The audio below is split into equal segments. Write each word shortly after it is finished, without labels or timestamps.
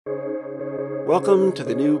Welcome to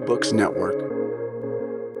the New Books Network.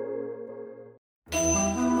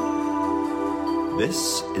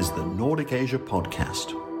 This is the Nordic Asia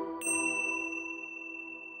Podcast.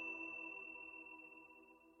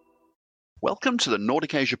 Welcome to the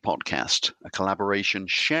Nordic Asia Podcast, a collaboration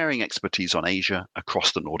sharing expertise on Asia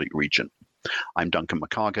across the Nordic region. I'm Duncan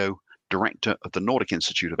McCargo, Director of the Nordic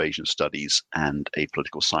Institute of Asian Studies and a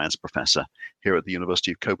political science professor here at the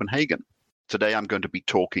University of Copenhagen. Today I'm going to be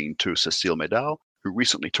talking to Cecile Medal, who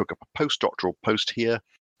recently took up a postdoctoral post here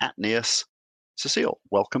at NIAS. Cecile,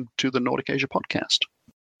 welcome to the Nordic Asia Podcast.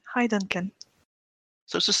 Hi, Duncan.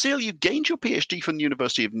 So, Cecile, you gained your PhD from the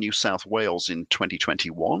University of New South Wales in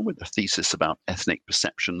 2021 with a thesis about ethnic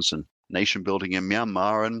perceptions and nation building in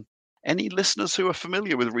Myanmar. And any listeners who are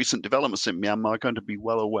familiar with recent developments in Myanmar are going to be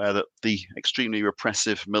well aware that the extremely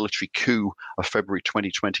repressive military coup of February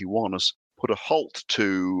 2021 has put a halt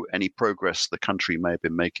to any progress the country may have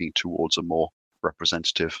been making towards a more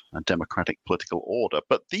representative and democratic political order.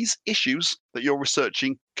 But these issues that you're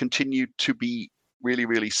researching continue to be really,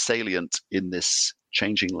 really salient in this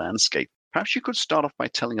changing landscape. Perhaps you could start off by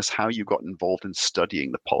telling us how you got involved in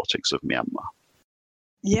studying the politics of Myanmar.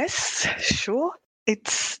 Yes, sure. It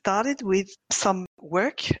started with some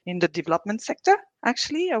work in the development sector.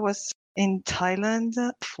 Actually, I was in Thailand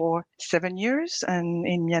for 7 years and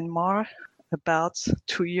in Myanmar about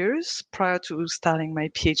 2 years prior to starting my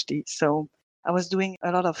PhD. So I was doing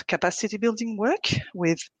a lot of capacity building work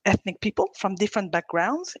with ethnic people from different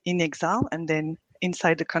backgrounds in exile and then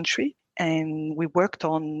inside the country. And we worked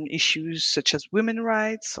on issues such as women's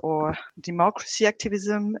rights or democracy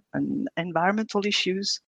activism and environmental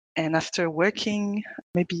issues. And after working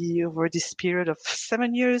maybe over this period of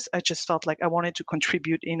 7 years, I just felt like I wanted to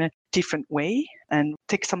contribute in a different way and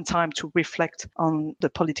take some time to reflect on the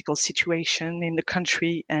political situation in the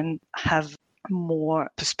country and have more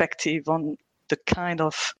perspective on the kind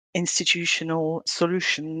of institutional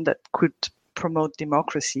solution that could promote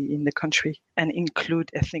democracy in the country and include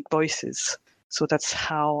ethnic voices. So that's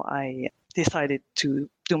how I decided to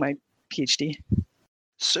do my PhD.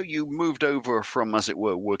 So you moved over from, as it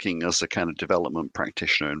were, working as a kind of development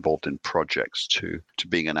practitioner involved in projects to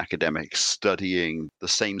being an academic studying the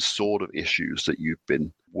same sort of issues that you've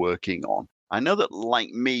been working on. I know that,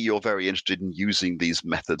 like me, you're very interested in using these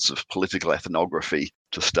methods of political ethnography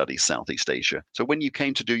to study Southeast Asia. So when you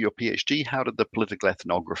came to do your PhD, how did the political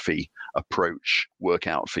ethnography approach work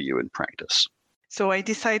out for you in practice? So I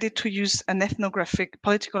decided to use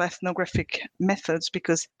political ethnographic methods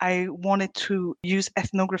because I wanted to use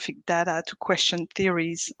ethnographic data to question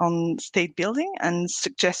theories on state building and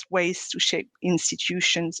suggest ways to shape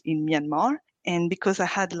institutions in Myanmar. And because I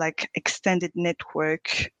had extended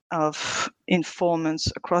network of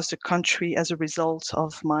informants across the country as a result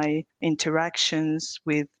of my interactions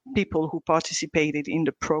with people who participated in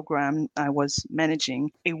the program I was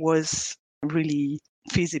managing, it was really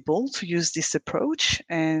feasible to use this approach.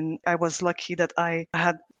 And I was lucky that I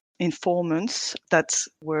had informants that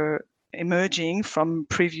were emerging from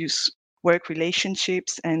previous work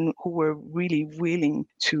relationships and who were really willing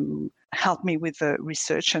to help me with the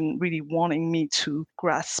research and really wanting me to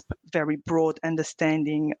grasp very broad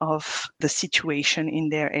understanding of the situation in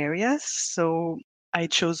their areas. So I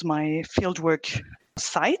chose my fieldwork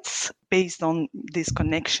sites based on these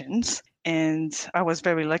connections. And I was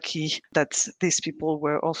very lucky that these people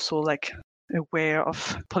were also aware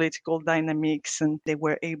of political dynamics and they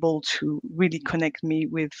were able to really connect me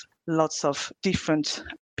with lots of different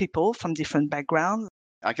people from different backgrounds.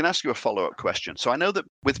 I can ask you a follow-up question. So I know that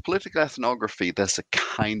with political ethnography, there's a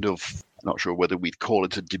kind of, I'm not sure whether we'd call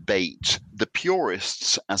it a debate. The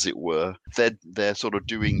purists, as it were, they're sort of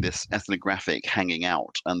doing this ethnographic hanging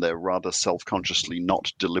out, and they're rather self-consciously,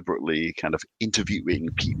 not deliberately kind of interviewing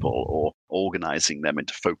people or organizing them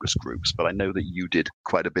into focus groups. But I know that you did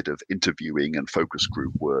quite a bit of interviewing and focus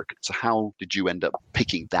group work. So how did you end up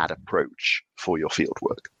picking that approach for your field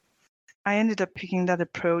work? I ended up picking that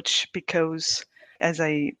approach because, as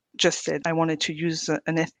I just said, I wanted to use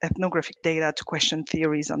ethnographic data to question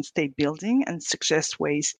theories on state building and suggest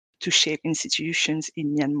ways to shape institutions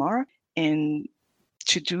in Myanmar. And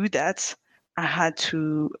to do that, I had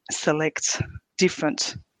to select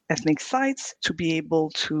different ethnic sites to be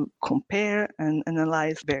able to compare and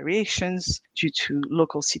analyze variations due to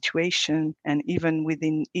local situation. And even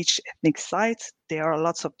within each ethnic site, there are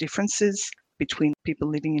lots of differences between people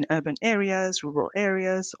living in urban areas, rural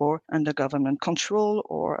areas, or under government control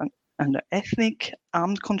or under ethnic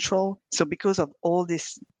armed control. So because of all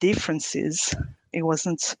these differences, it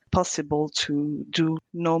wasn't possible to do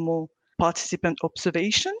normal participant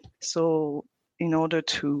observation. So in order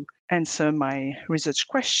to answer my research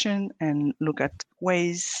question and look at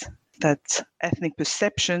ways that ethnic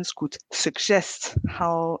perceptions could suggest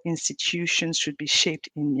how institutions should be shaped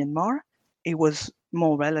in Myanmar. It was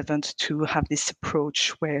more relevant to have this approach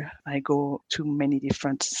where I go to many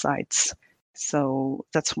different sites. So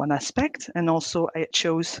that's one aspect. And also I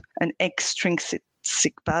chose an extrinsic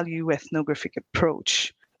value ethnographic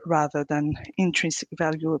approach rather than intrinsic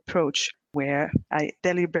value approach, where I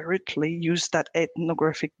deliberately use that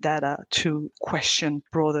ethnographic data to question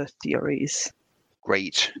broader theories.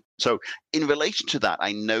 Great. So in relation to that,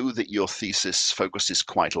 I know that your thesis focuses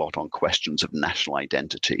quite a lot on questions of national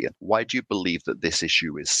identity. Why do you believe that this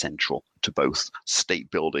issue is central to both state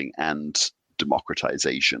building and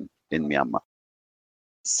democratization in Myanmar?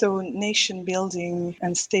 So nation building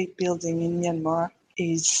and state building in Myanmar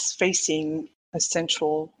is facing a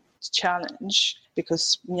central challenge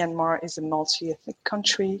because Myanmar is a multi-ethnic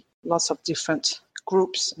country, lots of different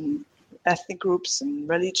groups and ethnic groups and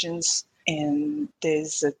religions. And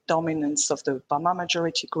there's a dominance of the Bama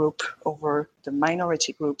majority group over the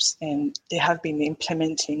minority groups. And they have been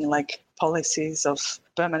implementing policies of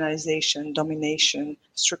Burmanization, domination,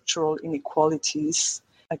 structural inequalities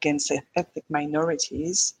against ethnic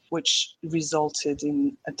minorities, which resulted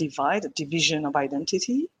in a division of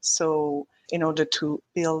identity. So in order to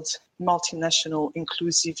build multinational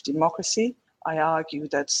inclusive democracy, I argue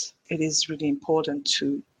that it is really important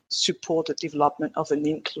to support the development of an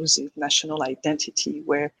inclusive national identity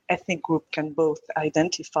where ethnic groups can both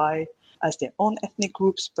identify as their own ethnic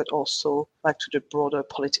groups, but also to the broader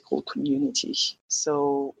political community.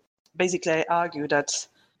 So basically, I argue that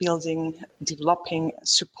developing,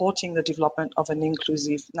 supporting the development of an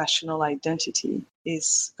inclusive national identity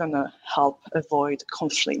is going to help avoid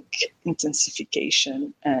conflict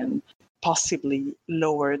intensification and possibly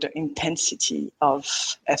lower the intensity of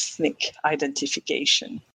ethnic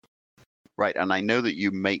identification. Right, and I know that you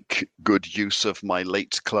make good use of my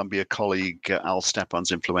late Columbia colleague Al Stepan's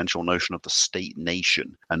influential notion of the state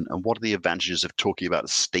nation. And what are the advantages of talking about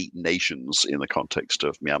state nations in the context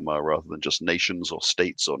of Myanmar rather than just nations or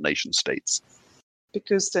states or nation states?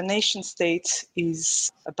 Because the nation state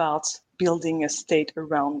is about building a state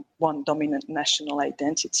around one dominant national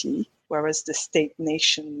identity, whereas the state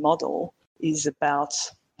nation model is about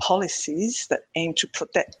policies that aim to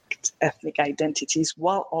protect ethnic identities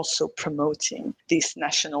while also promoting this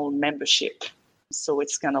national membership. So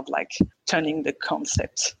it's kind of like turning the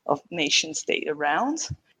concept of nation state around.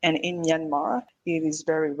 And in Myanmar, it is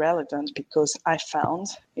very relevant because I found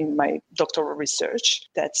in my doctoral research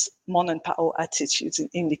that Mon and Pao attitudes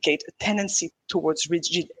indicate a tendency towards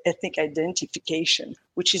rigid ethnic identification,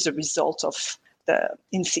 which is a result of the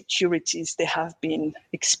insecurities they have been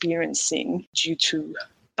experiencing due to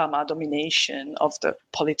Bama domination of the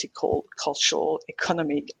political, cultural,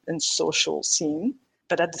 economic, and social scene.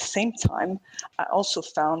 But at the same time, I also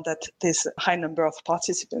found that there's a high number of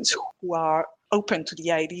participants who are open to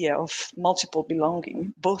the idea of multiple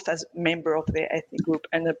belonging, both as a member of their ethnic group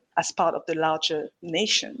and as part of the larger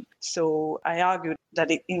nation. So I argue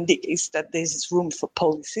that it indicates that there's room for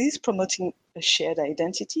policies promoting a shared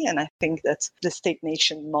identity. And I think that the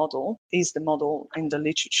state-nation model is the model in the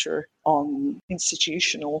literature on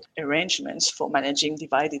institutional arrangements for managing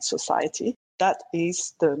divided society. That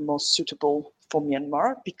is the most suitable for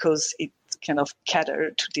Myanmar because it kind of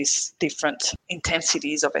cater to these different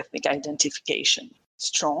intensities of ethnic identification.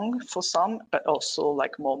 Strong for some, but also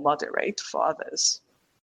more moderate for others.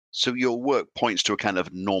 So your work points to a kind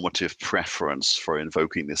of normative preference for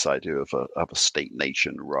invoking this idea of a state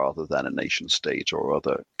nation rather than a nation state or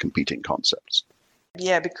other competing concepts.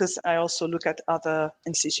 Yeah, because I also look at other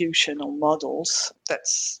institutional models that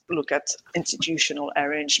look at institutional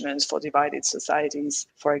arrangements for divided societies.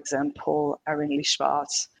 For example, Aaron Lee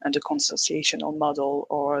Schwartz and the consociational model,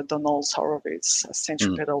 or Donald Horowitz's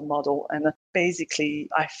centripetal model. And basically,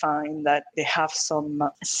 I find that they have some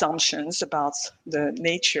assumptions about the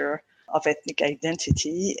nature of ethnic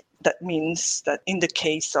identity. That means that in the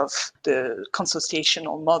case of the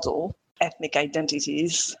consociational model, ethnic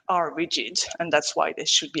identities are rigid, and that's why they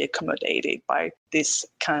should be accommodated by this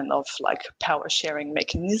kind of power sharing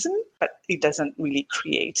mechanism, but it doesn't really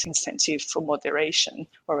create incentive for moderation,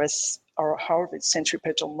 whereas our Harvard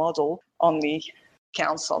centripetal model only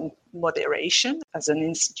counts on moderation as an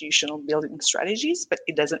institutional building strategies, but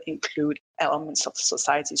it doesn't include elements of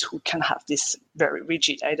societies who can have this very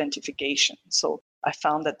rigid identification. So I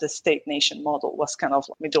found that the state-nation model was kind of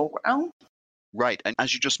middle ground. Right. And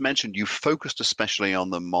as you just mentioned, you focused especially on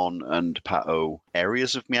the Mon and Pao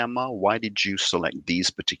areas of Myanmar. Why did you select these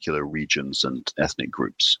particular regions and ethnic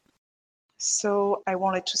groups? So I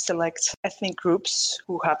wanted to select ethnic groups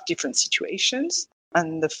who have different situations.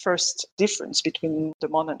 And the first difference between the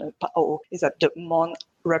Mon and the Pa'o is that the Mon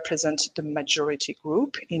represent the majority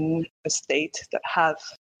group in a state that have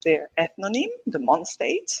their ethnonym, the Mon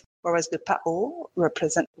state, whereas the Pa'o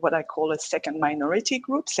represent what I call a second minority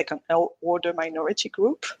group, second order minority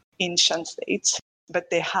group in Shan State. But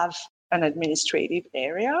they have an administrative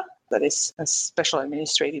area that is a special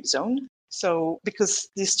administrative zone. So because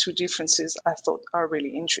these two differences I thought are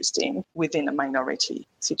really interesting within a minority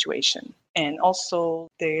situation. And also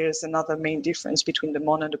there's another main difference between the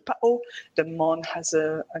Mon and the Pa'o. The Mon has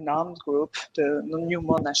an armed group, the New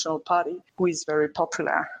Mon National Party, who is very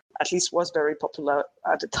popular, at least was very popular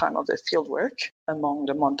at the time of the fieldwork among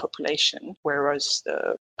the Mon population, whereas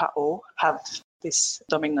the Pa'o have this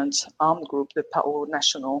dominant armed group, the Pa'o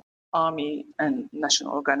National Army and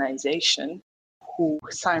National Organization, who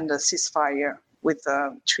signed a ceasefire with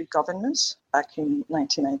the three governments back in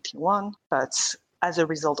 1991. But as a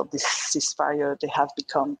result of this ceasefire, they have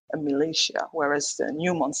become a militia, whereas the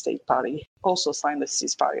New Mon State Party also signed a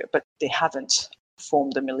ceasefire, but they haven't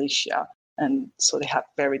formed a militia. And so they have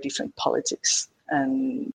very different politics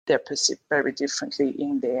and they're perceived very differently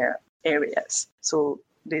in their areas. So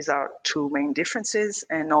these are two main differences,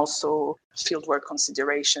 and also fieldwork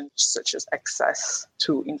considerations such as access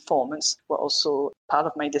to informants were also part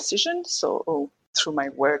of my decision. So through my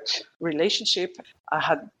work relationship, I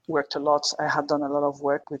had worked a lot. I had done a lot of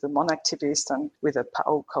work with a Mon activist and with a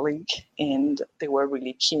PAO colleague, and they were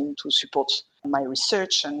really keen to support my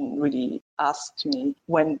research and really asked me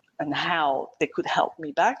when and how they could help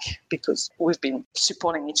me back, because we've been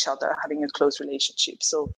supporting each other, having a close relationship.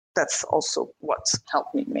 So that's also what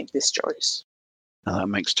helped me make this choice. Now, that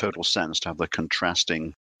makes total sense to have the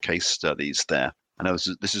contrasting case studies there. I know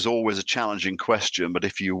this is always a challenging question, but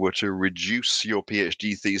if you were to reduce your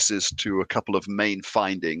PhD thesis to a couple of main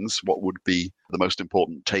findings, what would be the most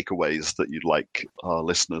important takeaways that you'd like our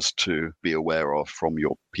listeners to be aware of from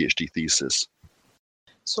your PhD thesis?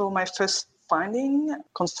 So my first finding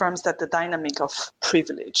confirms that the dynamic of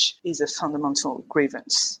privilege is a fundamental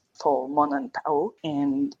grievance for Mon and PAO,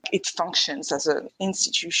 and it functions as an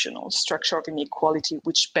institutional structure of inequality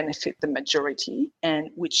which benefit the majority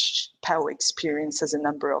and which PAO experience as a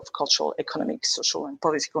number of cultural, economic, social, and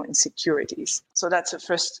political insecurities. So that's the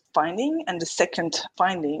first finding. And the second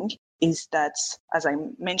finding is that, as I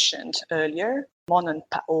mentioned earlier, Mon and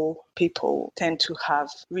PAO people tend to have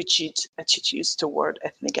rigid attitudes toward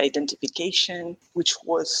ethnic identification, which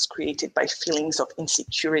was created by feelings of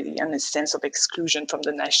insecurity and a sense of exclusion from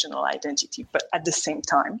the national identity. But at the same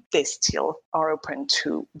time, they still are open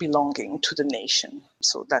to belonging to the nation.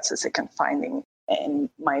 So that's the second finding. And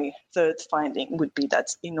my third finding would be that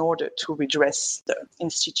in order to redress the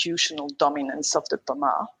institutional dominance of the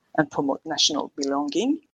PAMA and promote national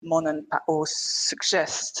belonging, Mon and PAO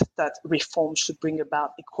suggest that reform should bring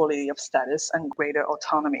about equality of status and greater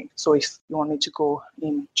autonomy. So if you want me to go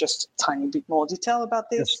in just a tiny bit more detail about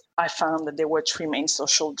this, yes. I found that there were three main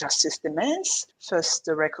social justice demands. First,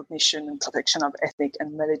 the recognition and protection of ethnic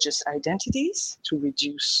and religious identities to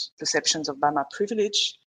reduce perceptions of Bama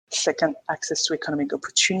privilege. Second, access to economic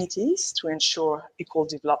opportunities to ensure equal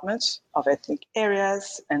development of ethnic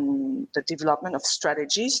areas and the development of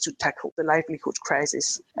strategies to tackle the livelihood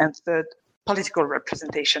crisis. And third, political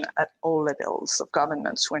representation at all levels of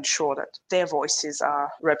government to ensure that their voices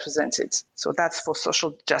are represented. So that's for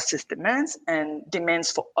social justice demands, and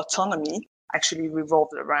demands for autonomy actually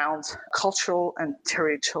revolved around cultural and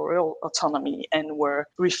territorial autonomy and were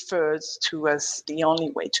referred to as the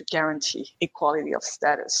only way to guarantee equality of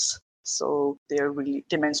status. So they're really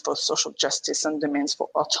demands for social justice and demands for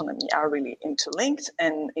autonomy are really interlinked.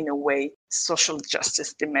 And in a way, social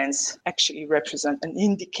justice demands actually represent an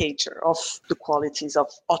indicator of the qualities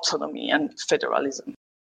of autonomy and federalism.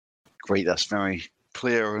 Great, that's very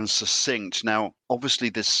clear and succinct. Now, obviously,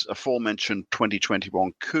 this aforementioned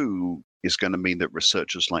 2021 coup is going to mean that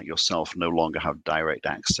researchers like yourself no longer have direct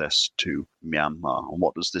access to Myanmar. And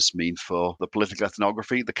what does this mean for the political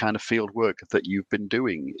ethnography, the kind of field work that you've been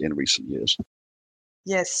doing in recent years?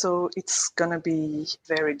 Yes, so it's going to be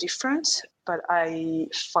very different, but I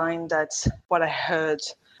find that what I heard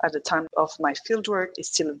at the time of my fieldwork is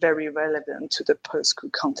still very relevant to the post-coup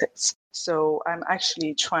context. So I'm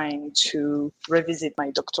actually trying to revisit my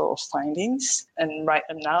doctoral findings and write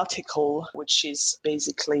an article which is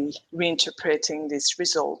basically reinterpreting these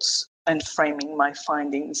results and framing my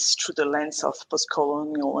findings through the lens of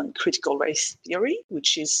post-colonial and critical race theory,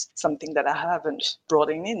 which is something that I haven't brought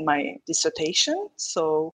in my dissertation.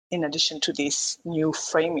 So in addition to this new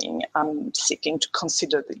framing, I'm seeking to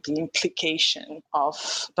consider the implication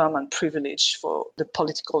of Burman privilege for the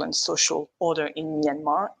political and social order in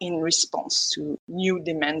Myanmar in response to new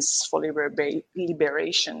demands for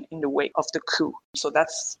liberation in the wake of the coup. So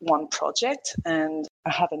that's one project. And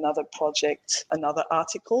I have another project, another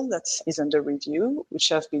article that is under review,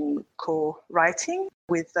 which I've been co-writing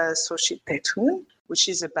with Soshit Petun, which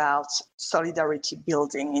is about solidarity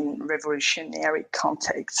building in revolutionary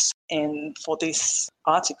contexts. And for this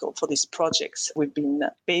article, for this project, we've been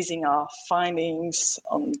basing our findings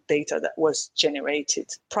on data that was generated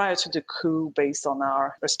prior to the coup based on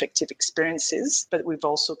our respective experiences. But we've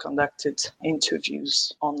also conducted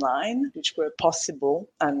interviews online, which were possible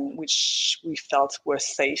and which we felt were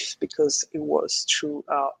safe because it was through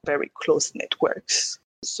our very close networks.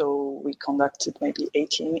 So we conducted maybe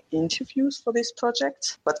 18 interviews for this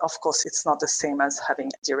project. But of course, it's not the same as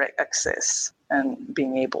having direct access and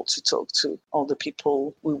being able to talk to all the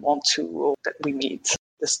people we want to or that we meet.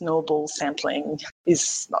 The snowball sampling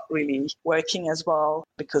is not really working as well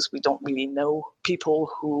because we don't really know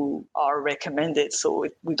people who are recommended. So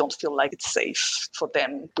we don't feel like it's safe for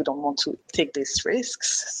them. We don't want to take these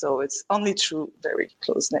risks. So it's only through very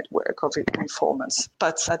close network of informants.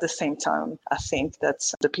 But at the same time, I think that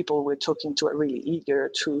the people we're talking to are really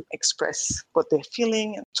eager to express what they're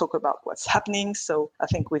feeling and talk about what's happening. So I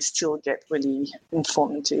think we still get really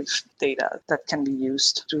informative data that can be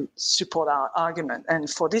used to support our argument. And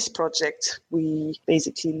for this project, we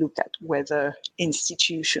basically look at whether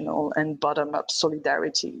institutional and bottom-up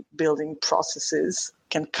solidarity building processes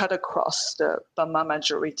can cut across the Burma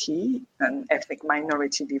majority and ethnic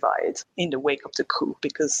minority divide in the wake of the coup,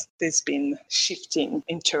 because there's been shifting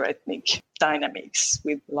interethnic dynamics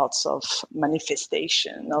with lots of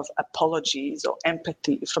manifestation of apologies or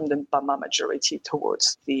empathy from the Burma majority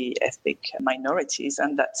towards the ethnic minorities.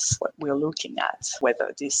 And that's what we're looking at,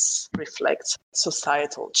 whether this reflects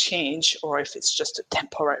societal change or if it's just a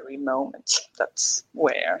temporary moment. That's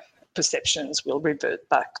where perceptions will revert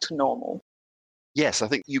back to normal. Yes, I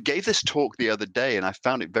think you gave this talk the other day, and I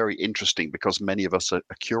found it very interesting because many of us are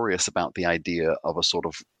curious about the idea of a sort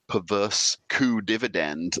of perverse coup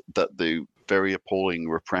dividend that the very appalling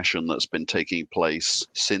repression that's been taking place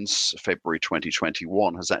since February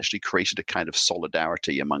 2021 has actually created a kind of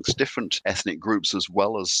solidarity amongst different ethnic groups as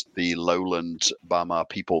well as the lowland Burma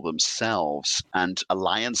people themselves, and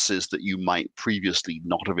alliances that you might previously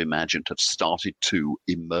not have imagined have started to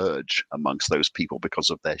emerge amongst those people because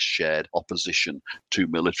of their shared opposition to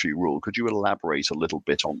military rule. Could you elaborate a little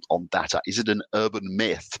bit on that? Is it an urban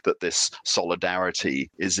myth that this solidarity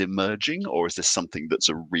is emerging, or is this something that's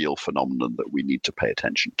a real phenomenon that we need to pay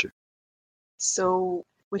attention to? So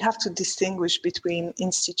we have to distinguish between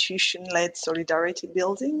institution-led solidarity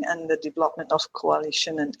building and the development of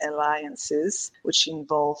coalition and alliances, which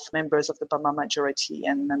involve members of the Burma majority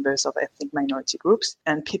and members of ethnic minority groups,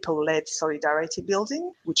 and people-led solidarity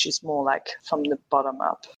building, which is more like from the bottom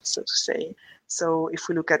up, so to say. So if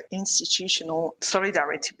we look at institutional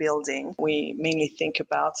solidarity building, we mainly think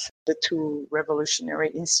about the two revolutionary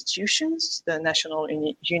institutions, the National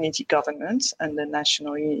Unity Government and the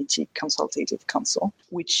National Unity Consultative Council,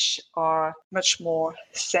 which are much more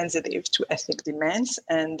sensitive to ethnic demands.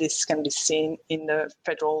 And this can be seen in the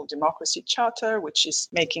Federal Democracy Charter, which is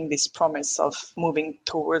making this promise of moving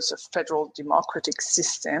towards a federal democratic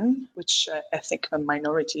system, which ethnic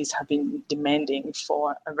minorities have been demanding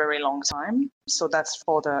for a very long time. So that's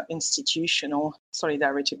for the institutional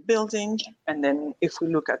solidarity building. And then if we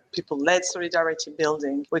look at people-led solidarity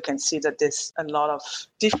building, we can see that there's a lot of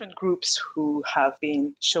different groups who have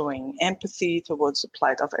been showing empathy towards the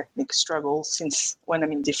plight of ethnic struggle since when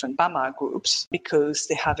I'm in different Burma groups, because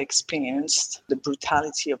they have experienced the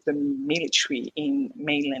brutality of the military in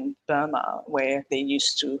mainland Burma, where they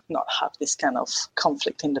used to not have this kind of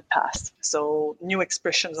conflict in the past. So new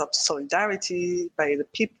expressions of solidarity by the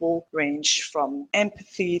people range from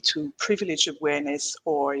empathy to privilege awareness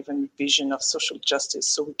or even vision of social justice.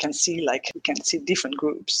 So we can see different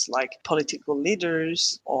groups like political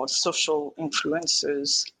leaders or social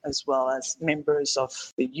influencers, as well as members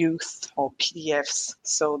of the youth or PDFs.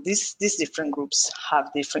 So these different groups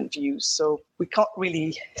have different views. So we can't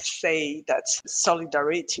really say that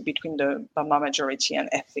solidarity between the Burma majority and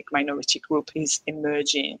ethnic minority group is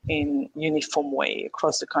emerging in uniform way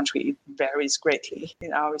across the country. It varies greatly.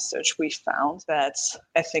 In our research, we found that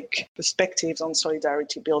ethnic perspectives on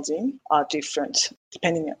solidarity building are different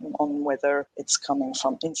depending on whether it's coming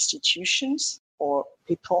from institutions or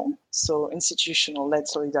people. So institutional-led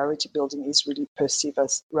solidarity building is really perceived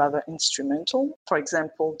as rather instrumental. For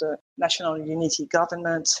example, the National Unity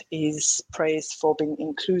Government is praised for being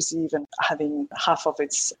inclusive and having half of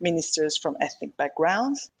its ministers from ethnic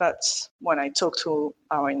backgrounds. But when I talked to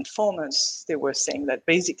our informants, they were saying that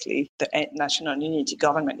basically the National Unity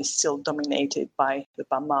Government is still dominated by the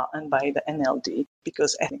Bama and by the NLD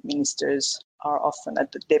because ethnic ministers are often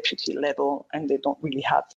at the deputy level and they don't really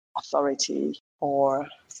have authority. Or,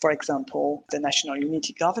 for example, the National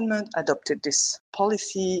Unity Government adopted this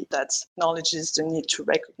policy that acknowledges the need to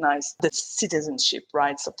recognize the citizenship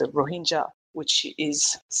rights of the Rohingya, which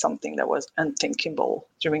is something that was unthinkable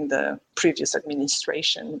during the previous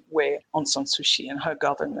administration, where Aung San Suu Kyi and her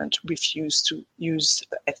government refused to use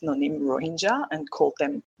the ethnonym Rohingya and called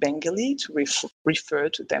them Bengali to refer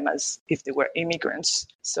to them as if they were immigrants.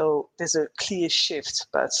 So there's a clear shift,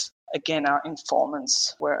 but again, our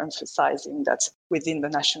informants were emphasizing that within the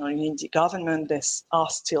National Unity Government, there are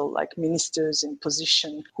still ministers in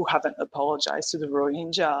position who haven't apologized to the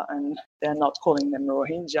Rohingya and they're not calling them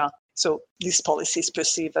Rohingya. So this policy is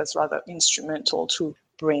perceived as rather instrumental to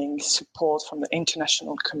bring support from the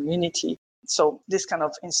international community. So this kind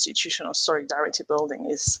of institutional solidarity building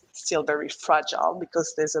is still very fragile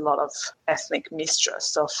because there's a lot of ethnic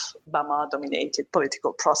mistrust of Bama-dominated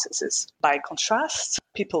political processes. By contrast,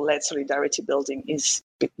 people-led solidarity building is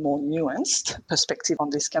a bit more nuanced. Perspective on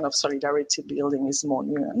this kind of solidarity building is more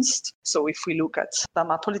nuanced. So if we look at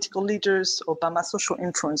Bama political leaders or Bama social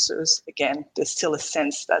influencers, again, there's still a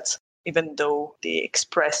sense that even though they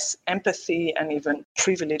express empathy and even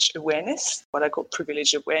privilege awareness, what I call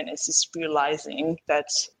privilege awareness is realizing that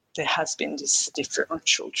there has been this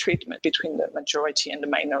differential treatment between the majority and the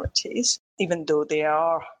minorities, even though they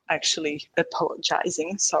are actually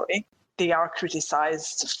apologizing, they are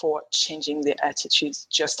criticized for changing their attitudes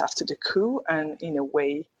just after the coup and in a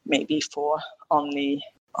way maybe for only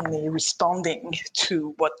responding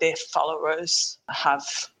to what their followers have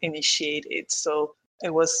initiated. So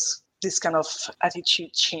it was this kind of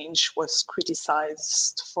attitude change was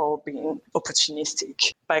criticized for being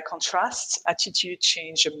opportunistic. By contrast, attitude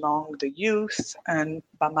change among the youth and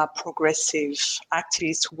Bama progressive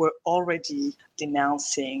activists were already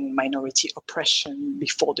denouncing minority oppression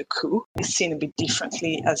before the coup is seen a bit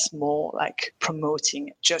differently as more like promoting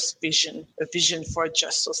a vision for a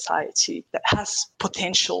just society that has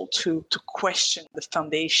potential to question the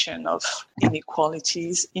foundation of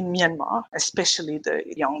inequalities in Myanmar, especially the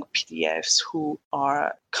young PDFs who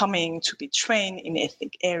are coming to be trained in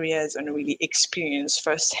ethnic areas and really experience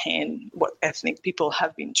firsthand what ethnic people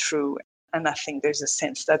have been through. And I think there's a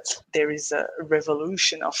sense that there is a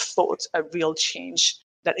revolution of thought, a real change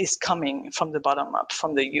that is coming from the bottom up,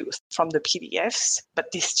 from the youth, from the PDFs.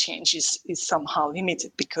 But this change is somehow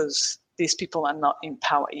limited because these people are not in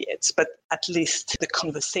power yet. But at least the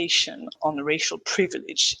conversation on racial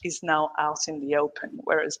privilege is now out in the open,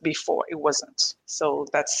 whereas before it wasn't. So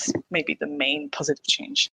that's maybe the main positive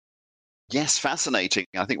change. Yes, fascinating.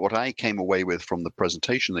 I think what I came away with from the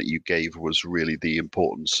presentation that you gave was really the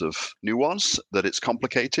importance of nuance, that it's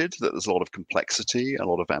complicated, that there's a lot of complexity, a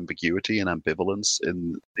lot of ambiguity and ambivalence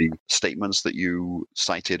in the statements that you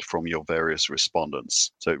cited from your various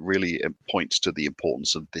respondents. So it really points to the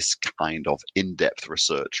importance of this kind of in-depth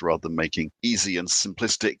research rather than making easy and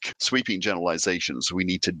simplistic sweeping generalizations. We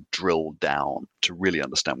need to drill down to really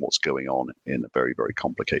understand what's going on in a very, very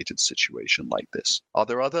complicated situation like this. Are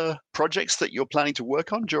there other projects that you're planning to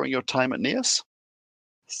work on during your time at NIAS?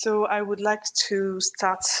 So I would like to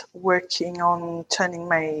start working on turning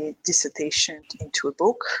my dissertation into a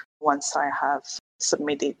book once I have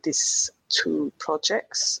submitted these 2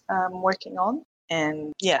 projects I'm working on.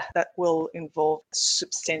 And that will involve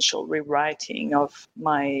substantial rewriting of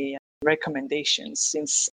my recommendations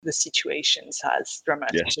since the situation has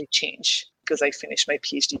dramatically changed because I finished my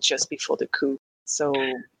PhD just before the coup. So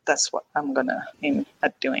that's what I'm going to aim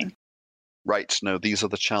at doing. Right. No, these are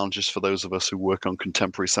the challenges for those of us who work on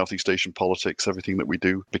contemporary Southeast Asian politics. Everything that we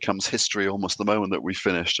do becomes history almost the moment that we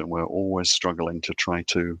finished, and we're always struggling to try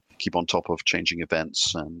to keep on top of changing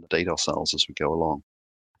events and date ourselves as we go along.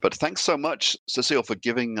 But thanks so much, Cecile, for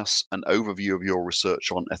giving us an overview of your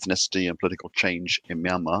research on ethnicity and political change in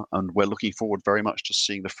Myanmar, and we're looking forward very much to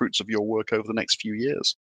seeing the fruits of your work over the next few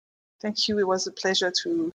years. Thank you. It was a pleasure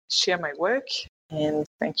to share my work, and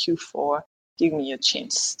thank you for giving me a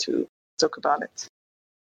chance to talk about it.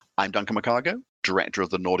 I'm Duncan McCargo, Director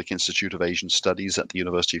of the Nordic Institute of Asian Studies at the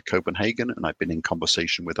University of Copenhagen, and I've been in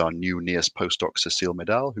conversation with our new NIAS postdoc, Cecile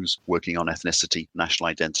Medal, who's working on ethnicity, national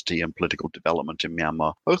identity, and political development in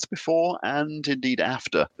Myanmar, both before and indeed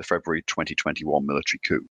after the February 2021 military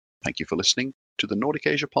coup. Thank you for listening to the Nordic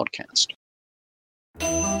Asia podcast.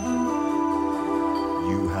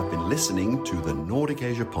 You have been listening to the Nordic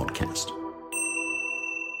Asia podcast.